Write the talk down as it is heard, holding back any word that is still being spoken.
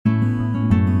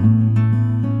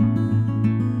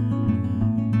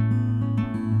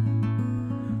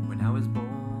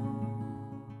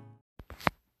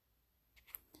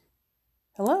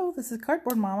this is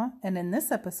Cardboard Mama, and in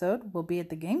this episode, we'll be at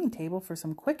the gaming table for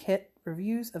some quick hit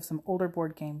reviews of some older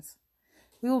board games.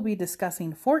 We will be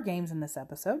discussing 4 games in this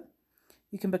episode.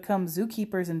 You can become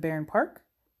zookeepers in Barren Park,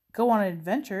 go on an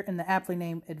adventure in the aptly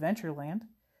named Adventureland,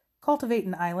 cultivate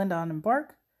an island on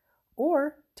Embark,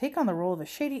 or take on the role of a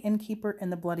shady innkeeper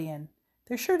in the Bloody Inn.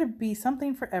 There's sure to be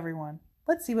something for everyone.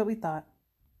 Let's see what we thought.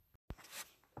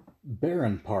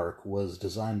 Barren Park was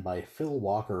designed by Phil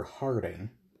Walker Harding,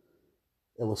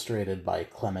 illustrated by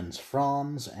Clemens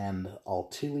Franz and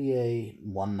Atelier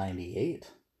 198,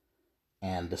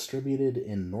 and distributed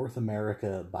in North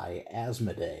America by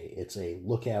Asmodee. It's a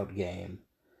Lookout game,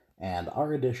 and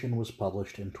our edition was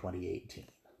published in 2018.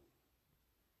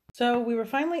 So we were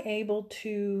finally able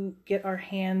to get our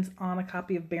hands on a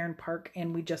copy of Barren Park,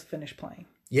 and we just finished playing.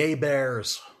 Yay,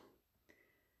 Bears!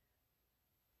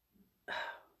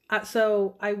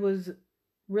 So I was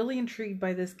really intrigued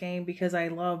by this game because I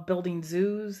love building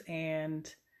zoos and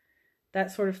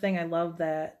that sort of thing. I love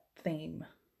that theme.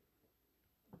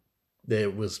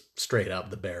 It was straight up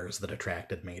the bears that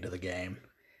attracted me to the game.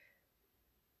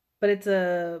 But it's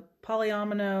a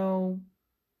polyomino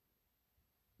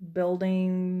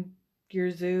building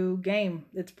your zoo game.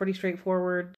 It's pretty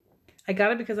straightforward. I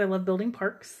got it because I love building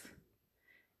parks.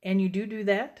 And you do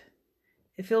that.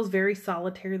 It feels very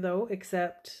solitary though,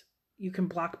 except you can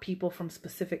block people from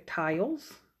specific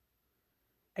tiles.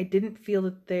 I didn't feel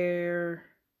that there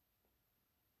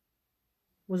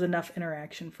was enough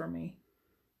interaction for me.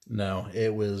 No,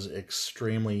 it was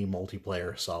extremely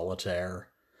multiplayer solitaire.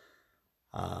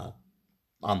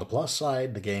 On the plus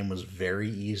side, the game was very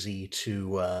easy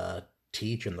to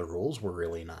teach and the rules were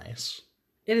really nice.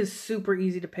 It is super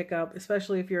easy to pick up,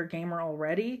 especially if you're a gamer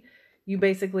already. You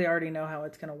basically already know how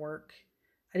it's going to work.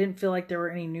 I didn't feel like there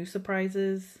were any new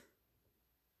surprises.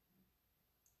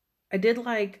 I did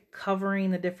like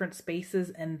covering the different spaces,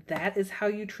 and that is how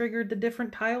you triggered the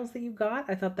different tiles that you got.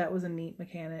 I thought that was a neat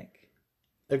mechanic.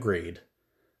 Agreed.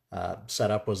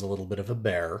 Setup was a little bit of a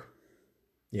bear.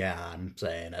 Yeah, I'm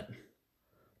saying it.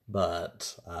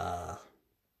 But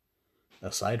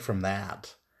aside from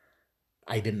that,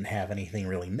 I didn't have anything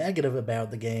really negative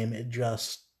about the game. It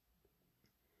just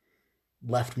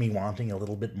left me wanting a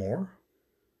little bit more.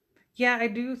 Yeah, I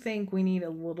do think we need a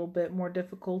little bit more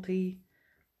difficulty.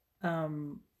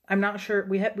 I'm not sure.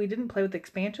 We didn't play with the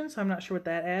expansion, so I'm not sure what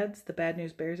that adds, the Bad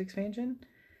News Bears expansion.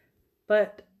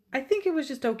 But I think it was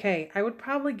just okay. I would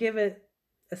probably give it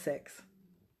a 6.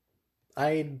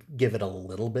 I'd give it a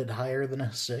little bit higher than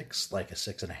a 6, like a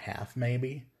 6.5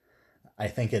 maybe. I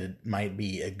think it might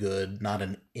be a good, not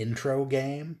an intro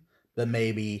game, but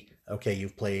maybe, okay,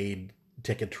 you've played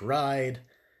Ticket to Ride.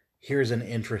 Here's an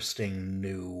interesting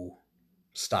new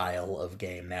style of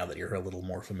game now that you're a little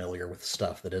more familiar with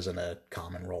stuff that isn't a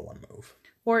common roll and move.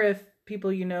 Or if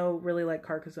people you know really like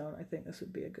Carcassonne, I think this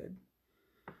would be a good.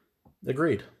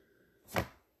 Agreed.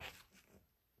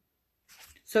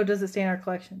 So does it stay in our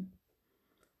collection?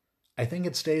 I think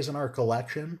it stays in our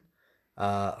collection.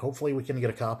 Hopefully we can get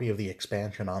a copy of the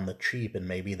expansion on the cheap, and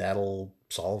maybe that'll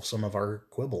solve some of our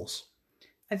quibbles.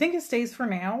 I think it stays for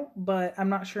now, but I'm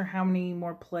not sure how many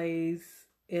more plays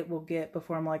it will get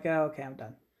before I'm like, oh, okay, I'm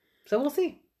done. So we'll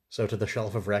see. So to the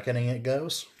Shelf of Reckoning it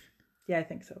goes? Yeah, I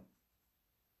think so.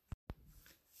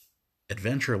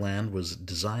 Adventureland was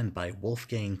designed by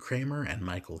Wolfgang Kramer and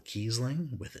Michael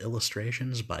Kiesling, with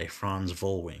illustrations by Franz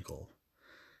Vollwinkle.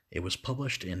 It was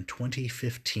published in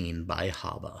 2015 by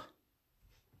Haba.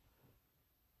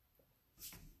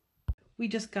 We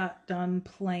just got done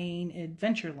playing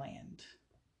Adventureland.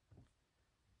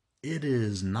 It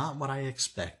is not what I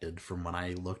expected from when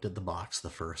I looked at the box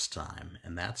the first time,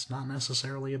 and that's not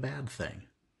necessarily a bad thing.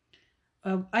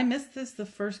 I missed this the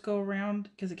first go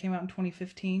around because it came out in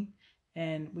 2015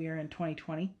 and we are in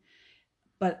 2020.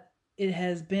 But it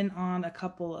has been on a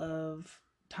couple of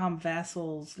Tom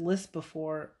Vasel's lists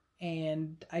before,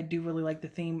 and I do really like the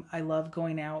theme. I love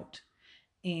going out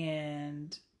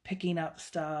and picking up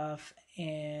stuff,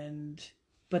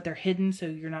 but they're hidden, so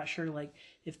you're not sure like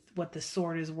if what the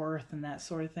sword is worth and that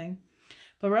sort of thing.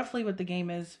 But roughly what the game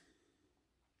is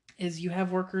you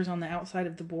have workers on the outside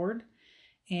of the board,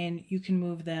 and you can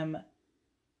move them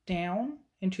down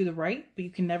and to the right, but you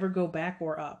can never go back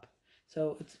or up.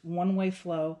 So it's one-way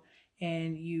flow,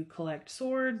 and you collect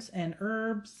swords and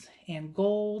herbs and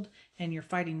gold, and you're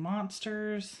fighting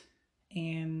monsters,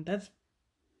 and that's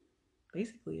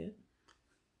basically it.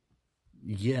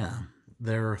 Yeah,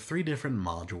 there are 3 different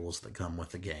modules that come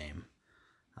with the game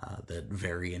that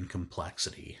vary in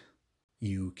complexity.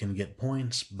 You can get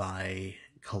points by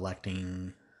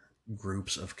collecting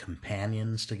groups of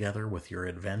companions together with your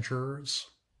adventurers.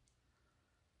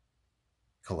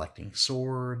 collecting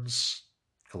swords,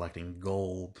 collecting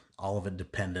gold, all of it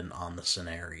dependent on the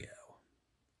scenario.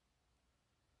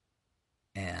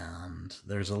 And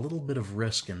there's a little bit of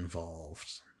risk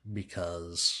involved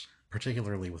because,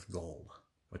 particularly with gold,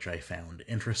 which I found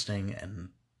interesting and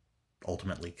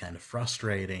ultimately kind of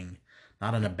frustrating,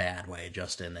 not in a bad way,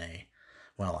 just in a,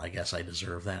 well, I guess I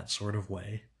deserve that sort of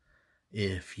way.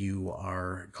 If you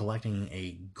are collecting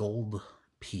a gold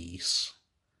piece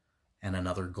and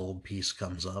another gold piece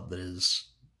comes up that is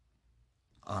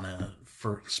on a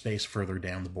space further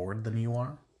down the board than you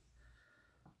are,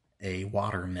 a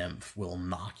water nymph will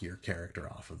knock your character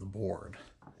off of the board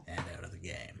and out of the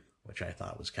game, which I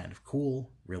thought was kind of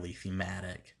cool, really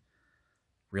thematic.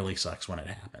 Really sucks when it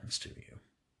happens to you.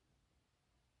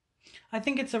 I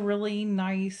think it's a really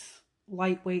nice,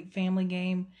 lightweight family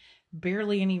game.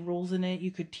 Barely any rules in it. You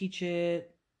could teach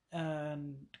it a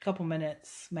couple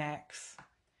minutes max.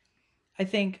 I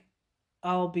think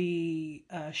I'll be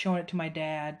showing it to my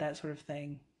dad, that sort of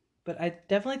thing. But I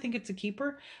definitely think it's a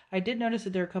keeper. I did notice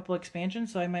that there are a couple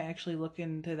expansions, so I might actually look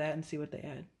into that and see what they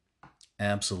add.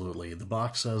 Absolutely. The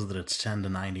box says that it's 10 to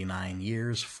 99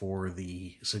 years for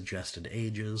the suggested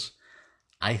ages.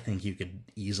 I think you could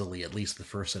easily, at least the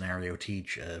first scenario,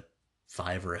 teach a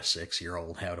 5 or a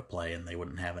 6-year-old how to play and they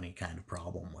wouldn't have any kind of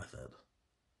problem with it.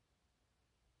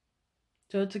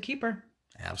 So it's a keeper.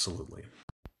 Absolutely.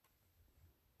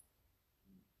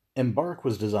 Embark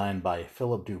was designed by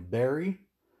Philip Dewberry,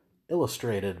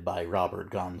 illustrated by Robert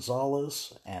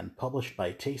Gonzalez, and published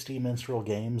by Tasty Minstrel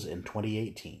Games in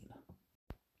 2018.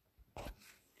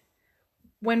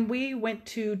 When we went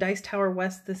to Dice Tower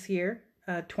West this year,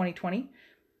 2020,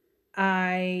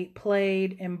 I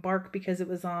played Embark because it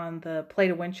was on the Play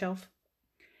to Win shelf.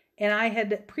 And I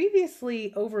had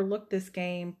previously overlooked this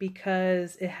game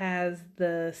because it has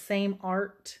the same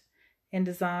art and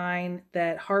design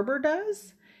that Harbor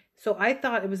does. So I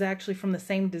thought it was actually from the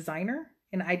same designer,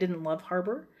 and I didn't love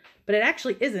Harbor. But it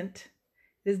actually isn't.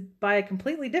 It is by a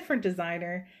completely different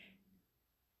designer.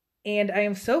 And I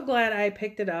am so glad I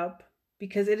picked it up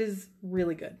because it is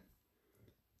really good.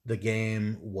 The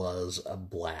game was a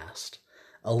blast.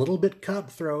 A little bit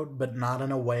cutthroat, but not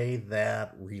in a way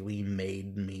that really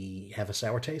made me have a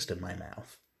sour taste in my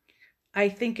mouth. I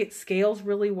think it scales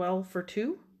really well for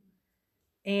 2.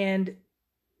 And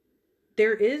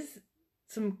there is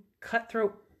some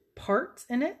cutthroat parts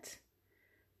in it,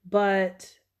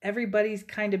 but everybody's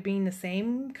kind of being the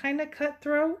same kind of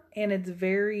cutthroat, and it's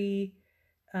very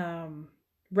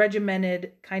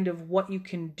regimented, kind of what you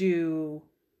can do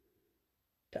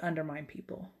to undermine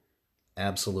people.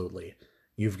 Absolutely.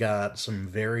 You've got some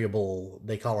variable,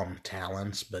 they call them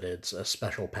talents, but it's a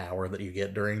special power that you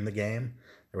get during the game.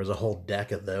 There was a whole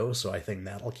deck of those, so I think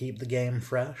that'll keep the game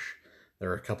fresh. There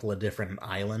are a couple of different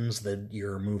islands that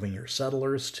you're moving your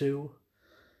settlers to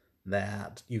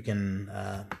that you can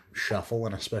shuffle,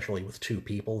 and especially with 2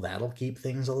 people, that'll keep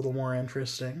things a little more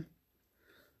interesting.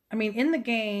 I mean, in the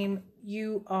game,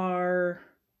 you are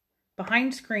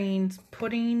behind screens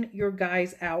putting your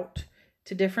guys out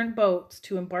to different boats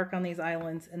to embark on these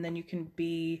islands, and then you can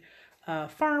be a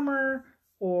farmer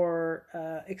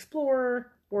or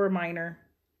explorer or a miner.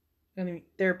 I mean,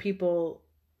 there are people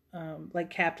like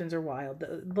captains or wild,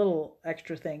 little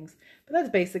extra things, but that's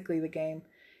basically the game.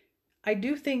 I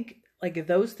do think like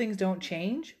those things don't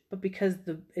change, but because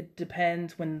it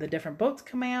depends when the different boats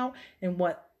come out and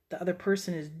what the other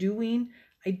person is doing,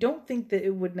 I don't think that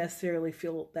it would necessarily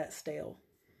feel that stale.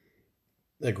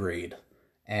 Agreed.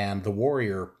 And the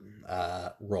warrior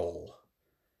role,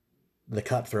 the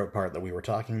cutthroat part that we were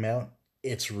talking about,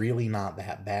 it's really not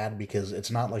that bad because it's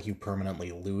not like you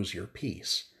permanently lose your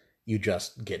piece. You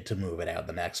just get to move it out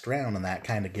the next round, and that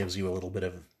kind of gives you a little bit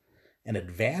of an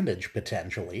advantage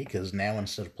potentially, because now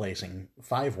instead of placing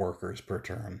 5 workers per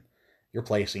turn, you're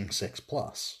placing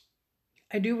 6+.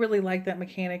 I do really like that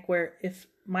mechanic where if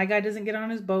my guy doesn't get on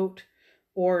his boat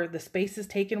or the space is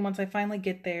taken once I finally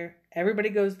get there, everybody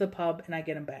goes to the pub and I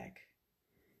get him back.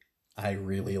 I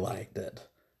really liked it.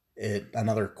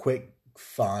 Another quick,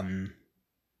 fun,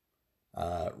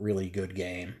 really good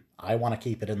game. I want to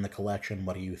keep it in the collection.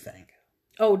 What do you think?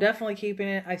 Oh, definitely keeping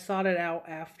it. I sought it out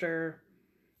after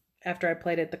I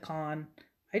played at the con.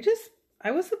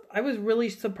 I was really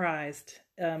surprised,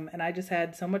 and I just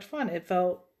had so much fun. It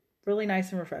felt really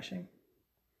nice and refreshing.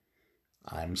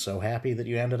 I'm so happy that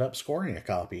you ended up scoring a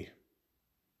copy.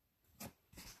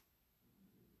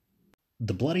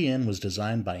 The Bloody Inn was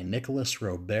designed by Nicolas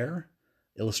Robert,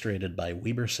 illustrated by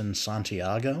Weberson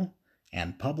Santiago,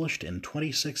 and published in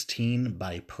 2016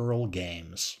 by Pearl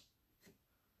Games.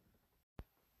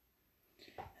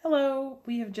 Hello,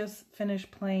 we have just finished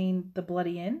playing The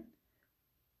Bloody Inn.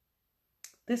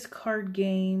 This card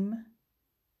game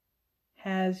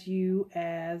has you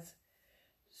as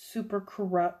super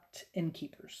corrupt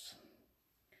innkeepers.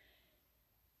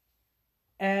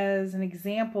 As an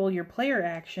example, your player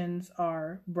actions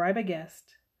are bribe a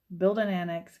guest, build an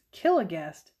annex, kill a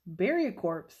guest, bury a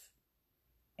corpse,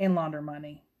 and launder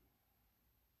money.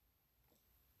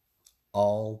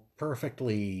 All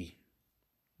perfectly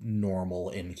normal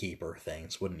innkeeper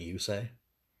things, wouldn't you say?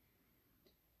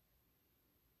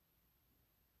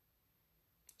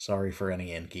 Sorry for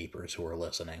any innkeepers who are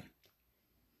listening.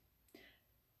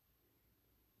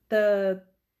 The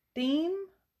theme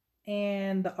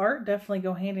and the art definitely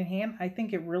go hand in hand. I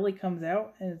think it really comes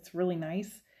out and it's really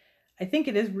nice. I think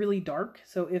it is really dark,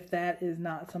 so if that is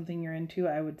not something you're into,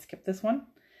 I would skip this one.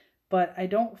 But I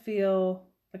didn't feel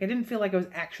like I was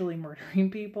actually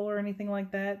murdering people or anything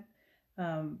like that,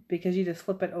 because you just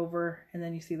flip it over and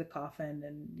then you see the coffin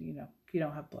and you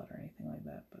don't have blood or anything like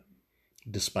that. But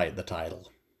despite the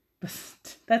title,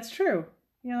 that's true.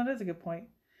 That is a good point.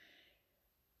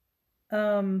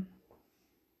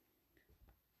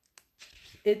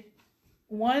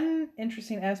 One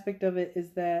interesting aspect of it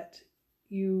is that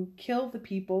you kill the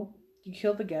people, you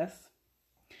kill the guests,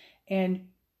 and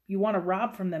you want to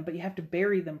rob from them, but you have to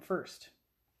bury them first.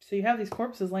 So you have these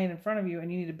corpses laying in front of you,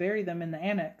 and you need to bury them in the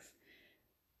annex.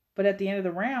 But at the end of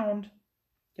the round,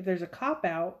 if there's a cop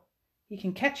out, he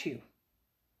can catch you.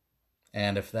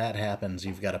 And if that happens,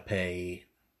 you've got to pay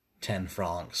 10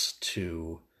 francs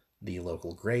to the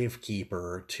local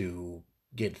gravekeeper to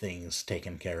get things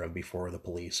taken care of before the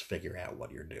police figure out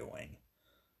what you're doing.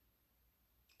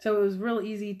 So it was real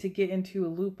easy to get into a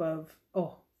loop of,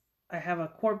 I have a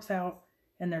corpse out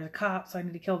and there's a cop, so I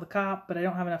need to kill the cop, but I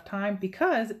don't have enough time,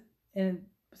 because in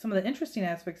some of the interesting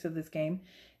aspects of this game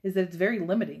is that it's very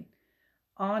limiting.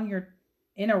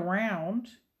 In a round,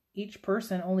 each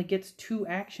person only gets 2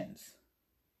 actions.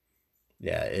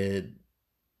 Yeah, it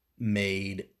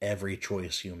made every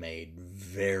choice you made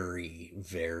very,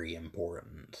 very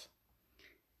important.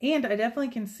 And I definitely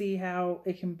can see how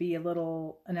it can be a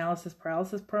little analysis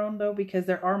paralysis prone, though, because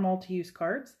there are multi-use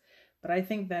cards, but I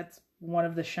think that's one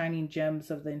of the shining gems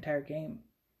of the entire game.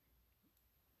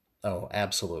 Oh,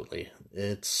 absolutely.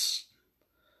 It's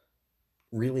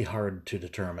really hard to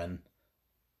determine,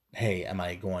 hey, am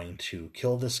I going to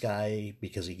kill this guy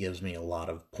because he gives me a lot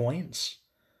of points?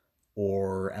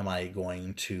 Or am I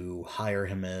going to hire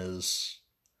him as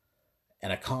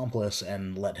an accomplice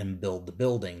and let him build the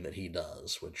building that he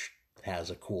does, which has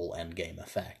a cool endgame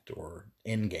effect or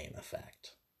in-game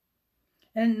effect?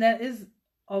 And that is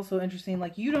also interesting.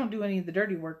 Like, you don't do any of the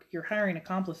dirty work. You're hiring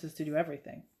accomplices to do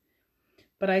everything.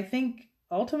 But I think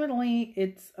ultimately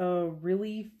it's a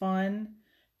really fun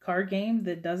card game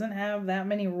that doesn't have that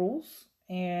many rules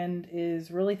and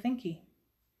is really thinky.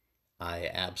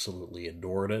 I absolutely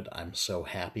adored it. I'm so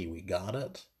happy we got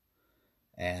it.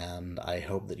 And I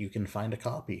hope that you can find a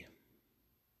copy.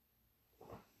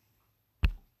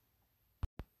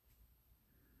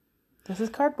 This is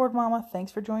Cardboard Mama.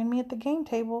 Thanks for joining me at the game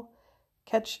table.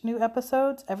 Catch new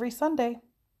episodes every Sunday.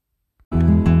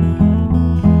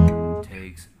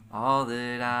 Takes all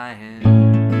that I have.